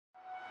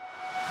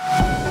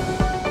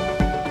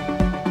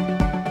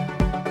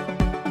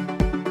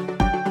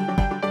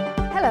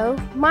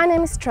My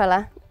name is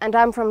Trella and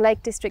I'm from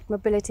Lake District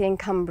Mobility in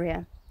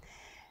Cumbria.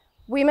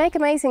 We make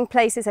amazing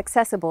places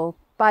accessible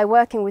by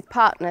working with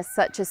partners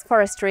such as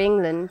Forestry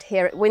England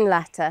here at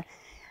Whinlatter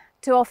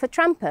to offer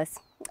trampers,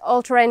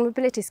 all-terrain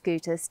mobility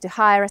scooters to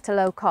hire at a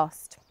low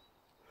cost.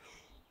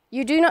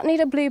 You do not need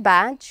a blue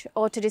badge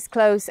or to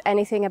disclose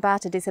anything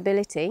about a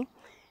disability.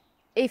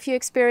 If you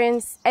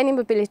experience any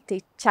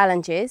mobility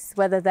challenges,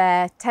 whether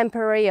they're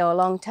temporary or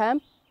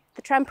long-term,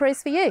 the Tramper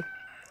is for you.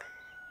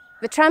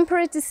 The Tramper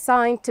is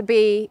designed to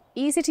be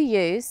easy to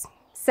use,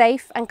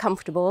 safe and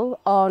comfortable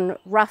on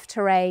rough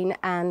terrain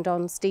and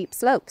on steep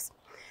slopes.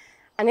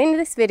 And in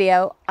this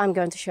video, I'm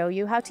going to show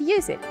you how to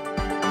use it.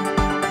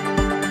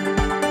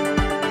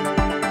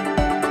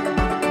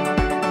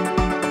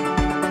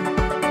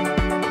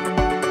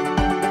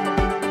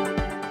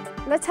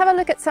 Let's have a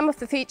look at some of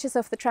the features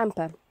of the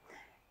Tramper.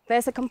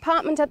 There's a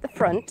compartment at the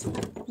front.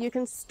 You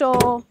can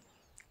store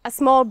a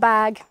small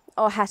bag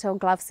or hat or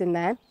gloves in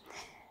there.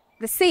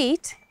 The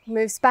seat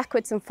moves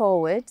backwards and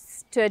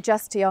forwards to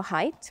adjust to your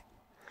height.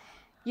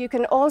 You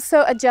can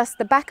also adjust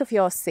the back of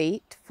your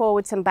seat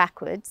forwards and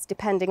backwards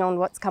depending on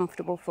what's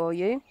comfortable for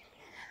you.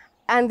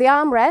 And the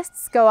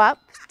armrests go up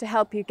to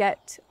help you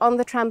get on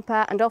the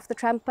Tramper and off the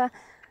Tramper,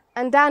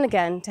 and down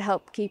again to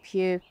help keep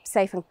you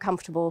safe and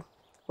comfortable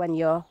when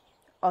you're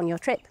on your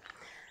trip.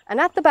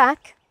 And at the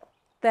back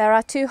there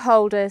are two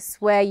holders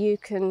where you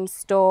can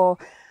store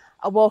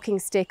a walking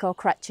stick or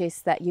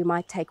crutches that you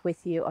might take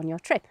with you on your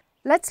trip.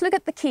 Let's look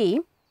at the key.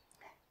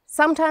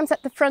 Sometimes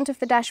at the front of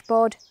the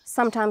dashboard,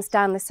 sometimes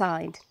down the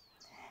side.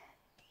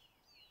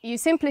 You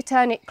simply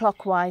turn it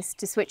clockwise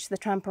to switch the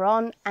Tramper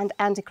on and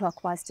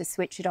anti-clockwise to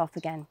switch it off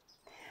again.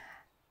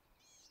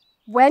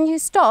 When you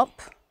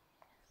stop,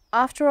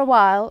 after a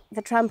while,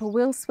 the Tramper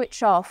will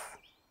switch off,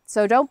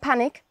 so don't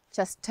panic,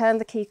 just turn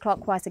the key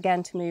clockwise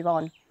again to move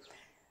on.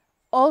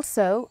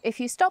 Also, if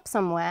you stop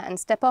somewhere and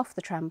step off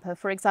the Tramper,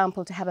 for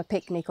example to have a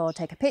picnic or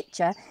take a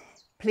picture,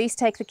 please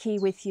take the key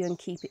with you and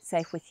keep it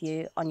safe with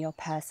you on your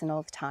person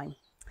all the time.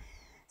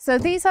 So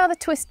these are the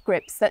twist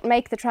grips that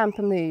make the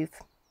Tramper move.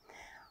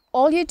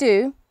 All you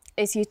do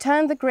is you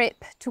turn the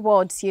grip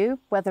towards you,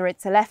 whether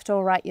it's a left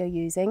or right you're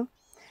using.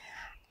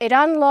 It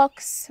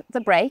unlocks the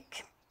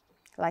brake,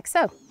 like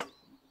so.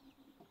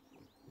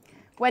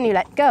 When you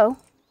let go,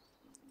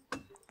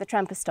 the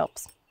Tramper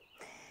stops.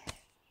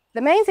 The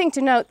main thing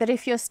to note that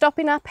if you're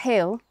stopping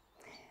uphill,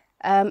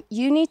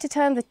 you need to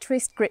turn the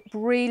twist grip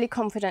really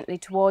confidently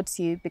towards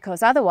you,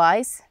 because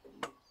otherwise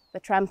the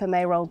Tramper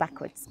may roll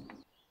backwards.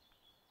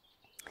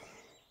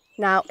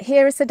 Now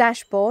here is the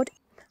dashboard.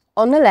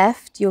 On the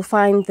left you'll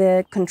find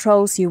the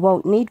controls you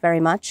won't need very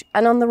much,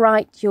 and on the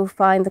right you'll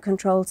find the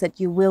controls that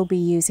you will be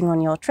using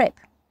on your trip.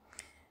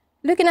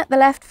 Looking at the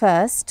left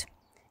first,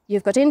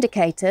 you've got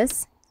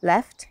indicators,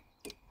 left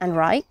and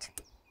right.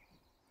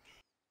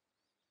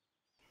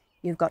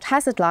 You've got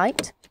hazard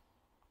light,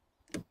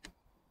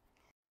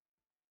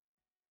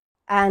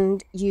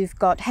 and you've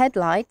got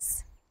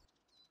headlights.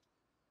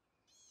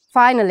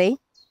 Finally,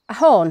 a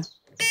horn.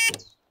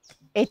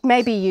 It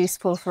may be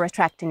useful for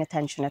attracting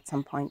attention at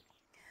some point.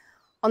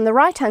 On the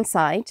right-hand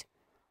side,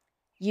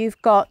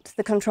 you've got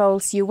the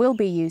controls you will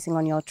be using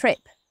on your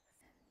trip.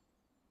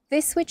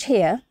 This switch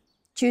here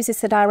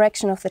chooses the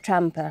direction of the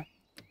Tramper,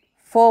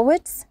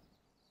 forwards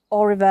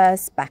or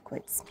reverse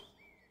backwards.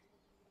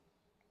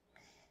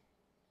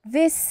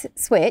 This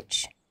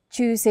switch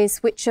chooses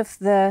which of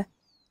the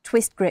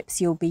twist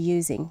grips you'll be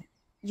using.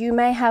 You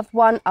may have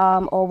one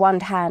arm or one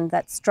hand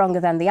that's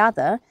stronger than the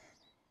other,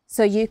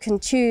 so you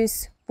can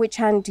choose which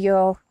hand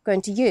you're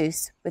going to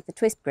use with the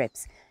twist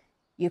grips.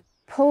 You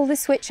pull the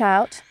switch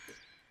out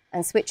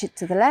and switch it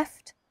to the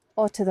left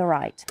or to the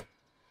right.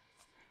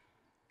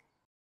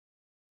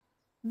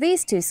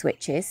 These two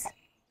switches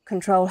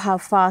control how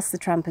fast the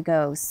Tramper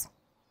goes.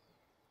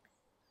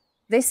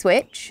 This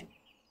switch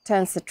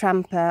turns the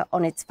Tramper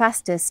on its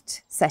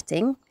fastest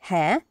setting,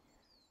 hare,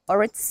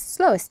 or its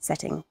slowest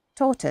setting,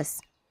 tortoise.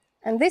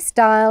 And this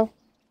dial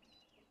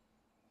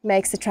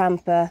makes the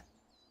Tramper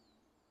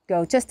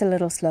go just a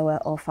little slower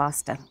or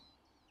faster.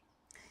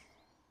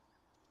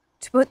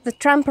 To put the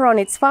Tramper on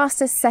its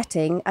fastest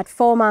setting at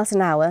 4 miles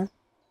an hour,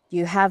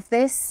 you have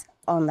this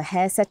on the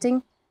hare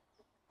setting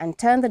and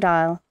turn the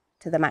dial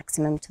to the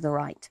maximum to the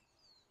right.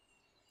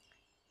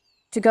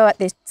 To go at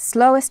the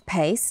slowest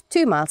pace,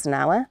 2 miles an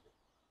hour,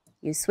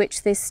 you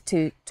switch this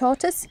to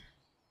tortoise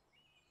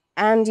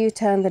and you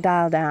turn the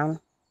dial down.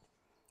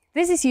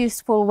 This is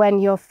useful when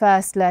you're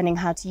first learning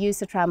how to use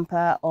the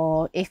Tramper,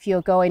 or if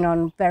you're going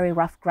on very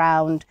rough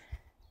ground,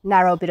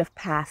 narrow bit of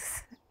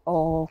path,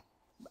 or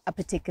a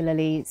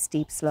particularly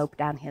steep slope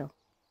downhill.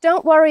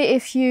 Don't worry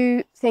if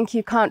you think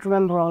you can't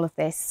remember all of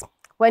this.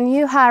 When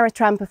you hire a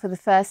Tramper for the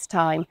first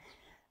time,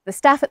 the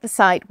staff at the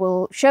site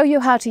will show you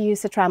how to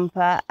use the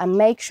Tramper and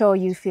make sure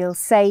you feel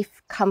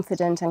safe,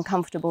 confident and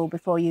comfortable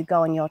before you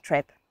go on your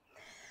trip.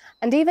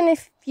 And even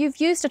if you've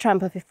used a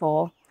Tramper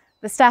before,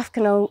 the staff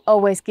can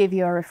always give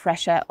you a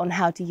refresher on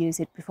how to use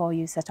it before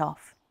you set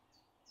off.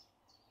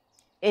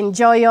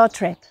 Enjoy your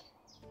trip!